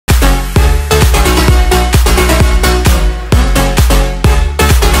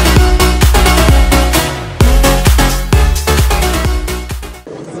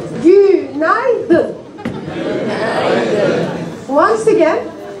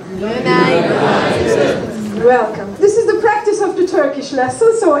Welcome. This is the practice of the Turkish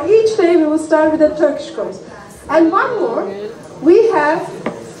lesson, so each day we will start with a Turkish course. And one more, we have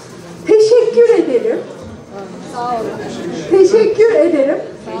teşekkür ederim. Teşekkür ederim.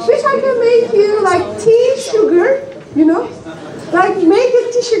 Which I can make you like tea, sugar, you know? Like make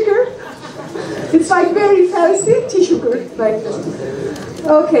it tea sugar. It's like very fancy, tea sugar, like this.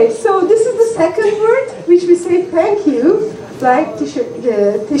 Okay, so this is the second word, which we say thank you, like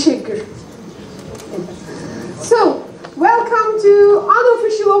teşekkür. So, welcome to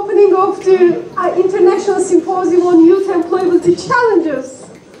unofficial opening of the International Symposium on Youth Employability Challenges.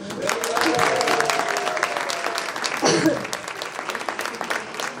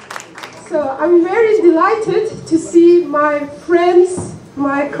 So, I'm very delighted to see my friends,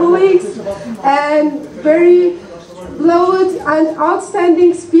 my colleagues, and very beloved and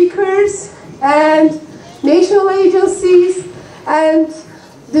outstanding speakers, and national agencies, and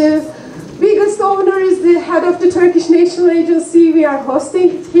the biggest owner is the head of the Turkish National Agency. We are hosting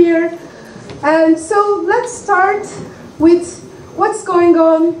it here. And so let's start with what's going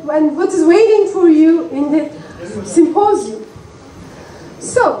on and what is waiting for you in the symposium.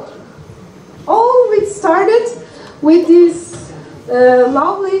 So, all we started with this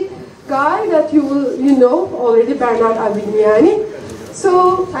lovely guy that you know already, Bernard Abignani.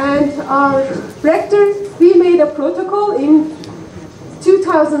 So, and our rector, we made a protocol in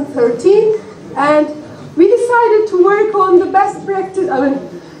 2013, and we decided to work on the best practice,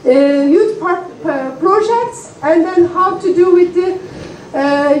 youth projects, and then how to do with the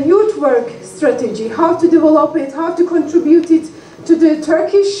youth work strategy, how to develop it, how to contribute it to the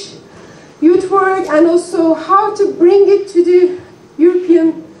Turkish youth work, and also how to bring it to the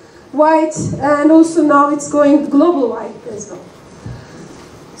European-wide, and also now it's going global-wide as well.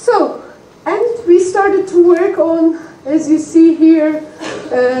 So, and we started to work on, as you see here,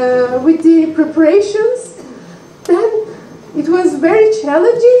 with the preparations. Then it was very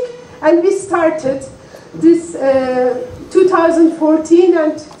challenging, and we started this 2014,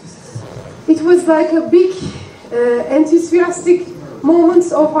 and it was like a big enthusiastic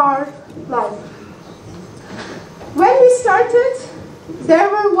moments of our life. When we started, there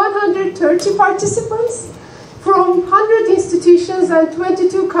were 130 participants from 100 institutions and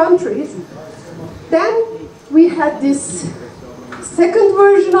 22 countries. Then we had this second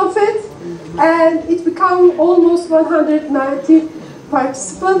version of it, and it became almost 190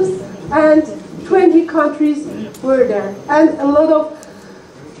 participants, and 20 countries were there, and a lot of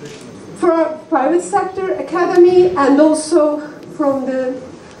private sector, academy, and also from the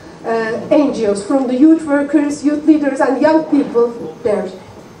NGOs, from the youth workers, youth leaders, and young people there.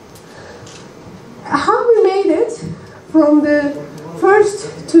 How we made it from the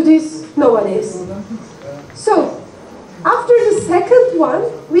first to this nowadays. So, after the second one,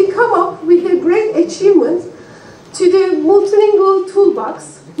 we come up with a great achievement to the multilingual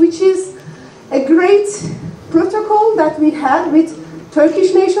toolbox, which is a great protocol that we had with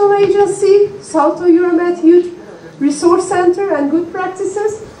Turkish National Agency, Salto Euromed Youth Resource Center and Good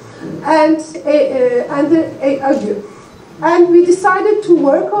Practices, and the AGU. And we decided to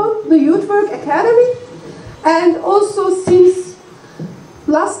work on the Youth Work Academy, and also since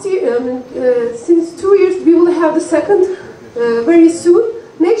last year, since 2 years, we will have the second, very soon,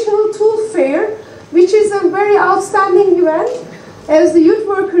 National Tool Fair, which is a very outstanding event. As the youth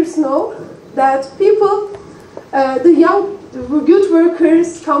workers know, that people, the young youth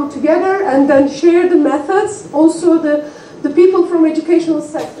workers come together and then share the methods, also the people from educational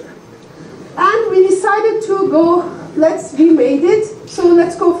sector. And we decided to go, we made it, so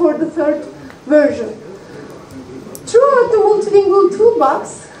let's go for the third version. Throughout the multilingual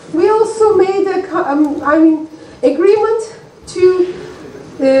toolbox, we also made a agreement to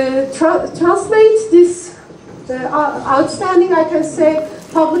translate this outstanding, I can say,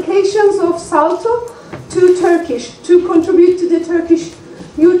 publications of Salto to Turkish, to contribute to the Turkish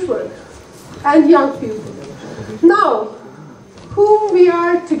youth work and young people. Now, whom we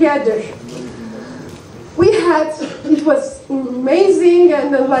are together. We had, it was amazing,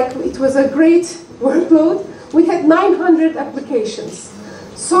 and it was a great workload. We had 900 applications.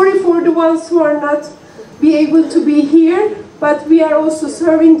 Sorry for the ones who are not be able to be here, but we are also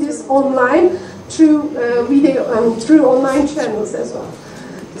serving this online through video and through online channels as well.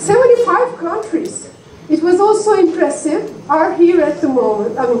 75 countries. It was also impressive, are here at the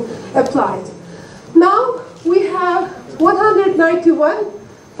moment, applied. Now we have 191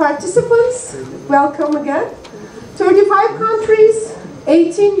 participants, welcome again, 35 countries,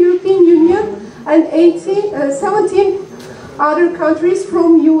 18 European Union, and 17 other countries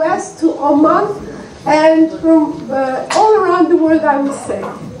from US to Oman, and from all around the world, I would say.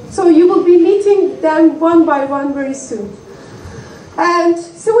 So you will be meeting them one by one very soon. And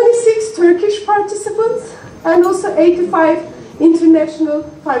 76 Turkish participants, and also 85 international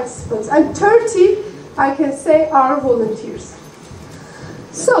participants. And 30, I can say, are volunteers.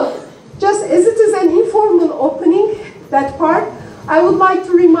 So, just as it is an informal opening, that part, I would like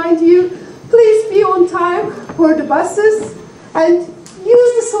to remind you, please be on time for the buses and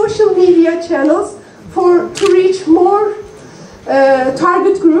use the social media channels to reach more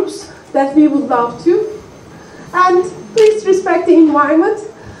target groups that we would love to. And please respect the environment.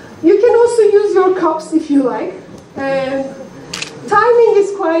 You can also use your cups if you like. Timing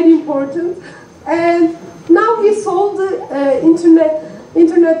is quite important. And now we solved the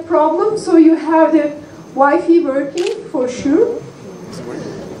internet problem, so you have the Wi-Fi working for sure.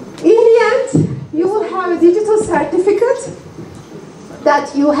 In the end, you will have a digital certificate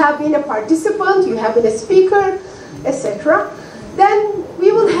that you have been a participant, you have been a speaker, etc. Then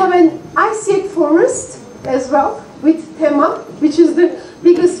we will have an isyec forest as well with TEMA, which is the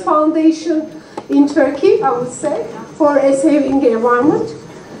biggest foundation in Turkey, I would say, for a saving the environment.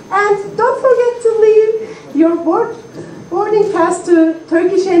 And don't forget to leave your boarding pass to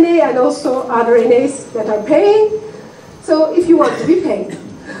Turkish NA and also other NAs that are paying, so if you want to be paid.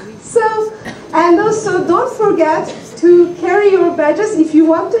 So, and also don't forget to carry your badges if you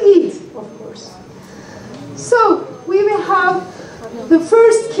want to eat, of course. So, we will have the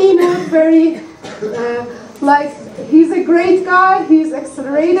first keynote, very, like, he's a great guy, he's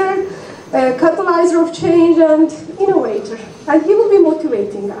accelerator, catalyzer of change and innovator. And he will be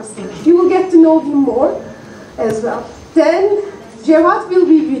motivating us. You will get to know him more as well. Then, Cevat will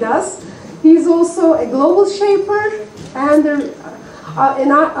be with us. He's also a global shaper and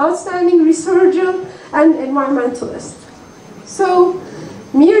an outstanding researcher and environmentalist. So,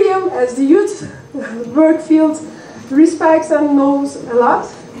 Miriam, as the youth work field, respects and knows a lot,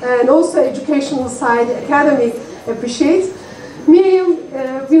 and also educational side, academy appreciates. Miriam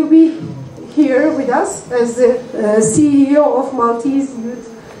will be here with us as the CEO of Maltese Youth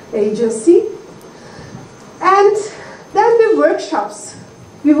Agency. And then the workshops.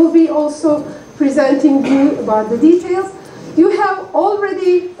 We will be also presenting you about the details. You have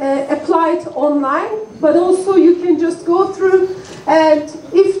already applied online, but also you can just go through, and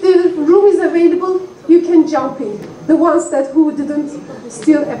if the room is available, you can jump in, the ones who didn't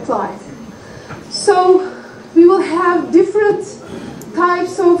still apply. So we will have different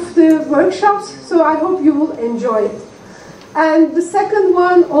types of the workshops, so I hope you will enjoy it. And the second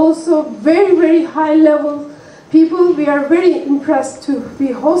one, also very, very high level people. We are very impressed to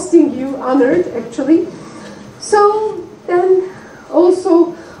be hosting you, honored actually. So then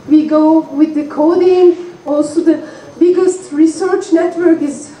also we go with the coding. Also the biggest research network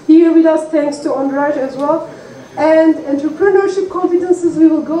is here with us, thanks to Ondraj as well. And entrepreneurship competences we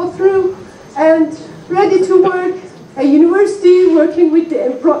will go through, and ready to work, a university working with the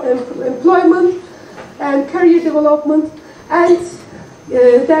employment and career development, and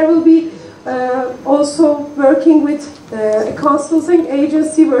there will be also working with a consulting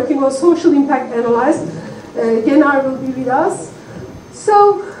agency working on social impact analysis. Genar will be with us.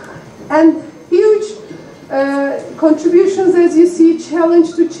 So, and huge contributions, as you see,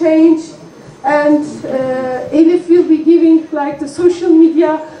 challenge to change, and Elif will be giving like the social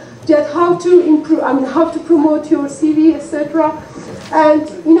media, that how to improve, how to promote your CV, etc. And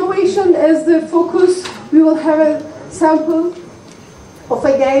innovation as the focus. We will have a sample of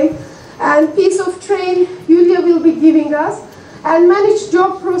a game, and piece of train Yulia will be giving us, and managed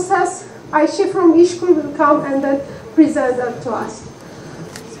job process. Ayşe from İşkur will come and then present that to us.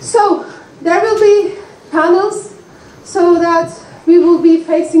 So there will be panels, so that we will be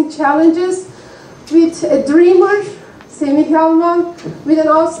facing challenges with a dreamer, Semih Yalman, with an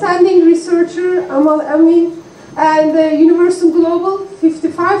outstanding researcher, Amal Amin, and Universal Global,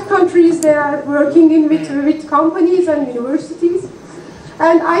 55 countries they are working in with companies and universities.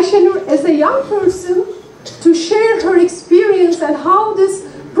 And Ayşenur, as a young person, to share her experience and how this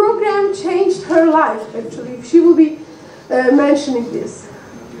program changed her life, actually. She will be mentioning this.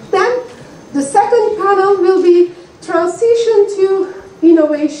 Then, the second panel will be transition to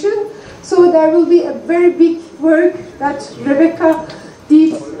innovation. So there will be a very big work that Rebecca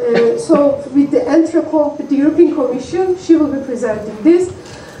did, so with the Entracom, with the European Commission, she will be presenting this.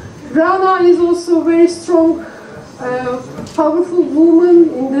 Rana is also very strong, powerful woman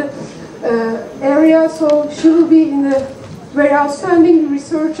in the area, so she will be in a very outstanding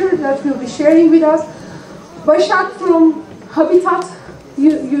researcher that will be sharing with us. Başak from Habitat,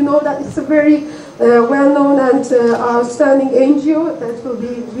 you know that it's a very well-known and outstanding NGO that will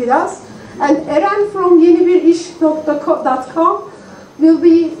be with us. And Eren from yenibiriş.com will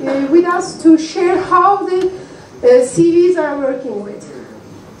be with us to share how the CVs are working with.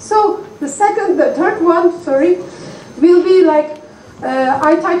 So the third one, will be like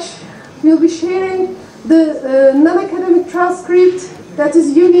iTouch. We'll be sharing the non-academic transcript that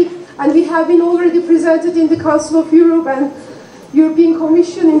is unique, and we have been already presented in the Council of Europe and European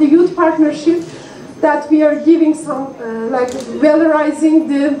Commission in the Youth Partnership, that we are giving some, like valorizing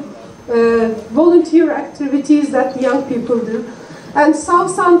the volunteer activities that the young people do. And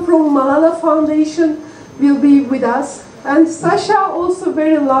Savsan from Malala Foundation will be with us. And Sasha, also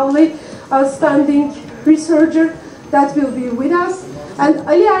very lovely, outstanding researcher, that will be with us. And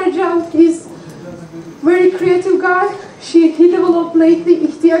Ali Ercan is very creative guy. He developed lately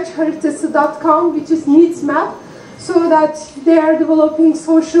isyec.com, which is needs map, so that they are developing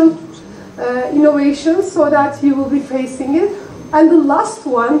social innovations, so that he will be facing it. And the last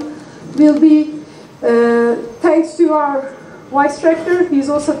one will be thanks to our vice rector. He's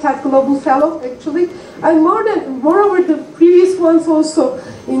also TED Global Fellow, actually. And moreover, the previous ones also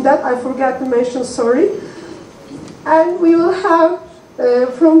in that, I forgot to mention, sorry. And we will have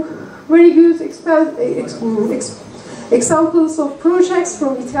from very good examples of projects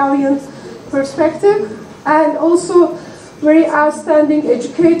from Italian perspective, and also very outstanding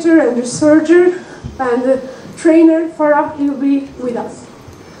educator and researcher and trainer, Farah, will be with us.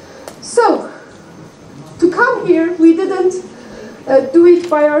 So, to come here, we didn't do it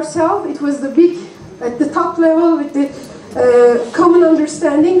by ourselves. It was the big, at the top level with the common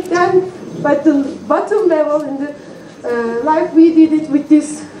understanding. Then, but the bottom level in the like we did it with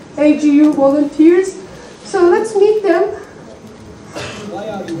these AGU volunteers. So let's meet them. Why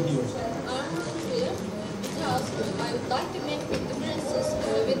are you here? I'm here because I would like to make big differences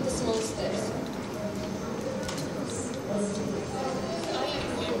with the small steps. I am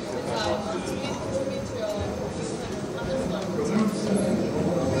here because I want to contribute to your understanding.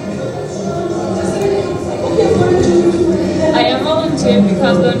 I am volunteer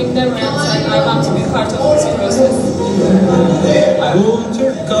because learning the maths and I want to be part of this process. I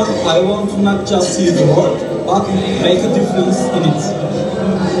volunteer because I want to not just see the world, but make a difference in it.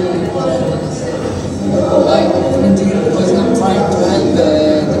 I volunteer because I'm trying to help the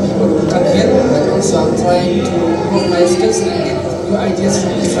people who come here, but also I'm trying to improve my skills and get new ideas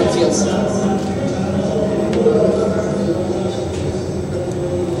from different fields.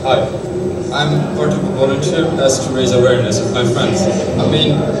 Hi, I'm part of a volunteer as to raise awareness with my friends. I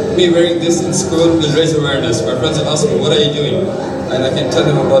mean, me wearing this in school will raise awareness. My friends will ask me, what are you doing? And I can tell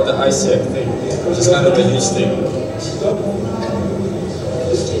them about the isyec thing, which is kind of a huge thing.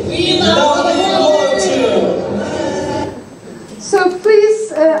 We love volunteer! So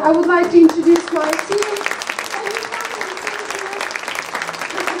please, I would like to introduce my team.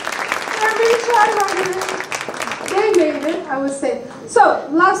 They're very shy, they made it, I would say. So,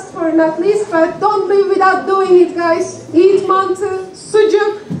 last but not least, but don't live without doing it, guys. Eat mantı,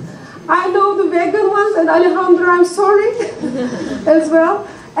 sucuk. I know the vegan ones, and Alejandro, I'm sorry, as well.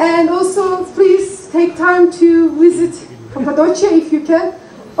 And also, please take time to visit Cappadocia if you can.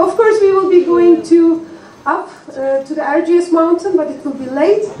 Of course, we will be going up to the RGS mountain, but it will be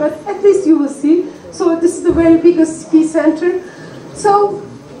late, but at least you will see. So this is the very biggest ski center. So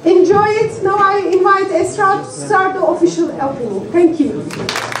enjoy it. Now I invite Esra to start the official opening. Thank you.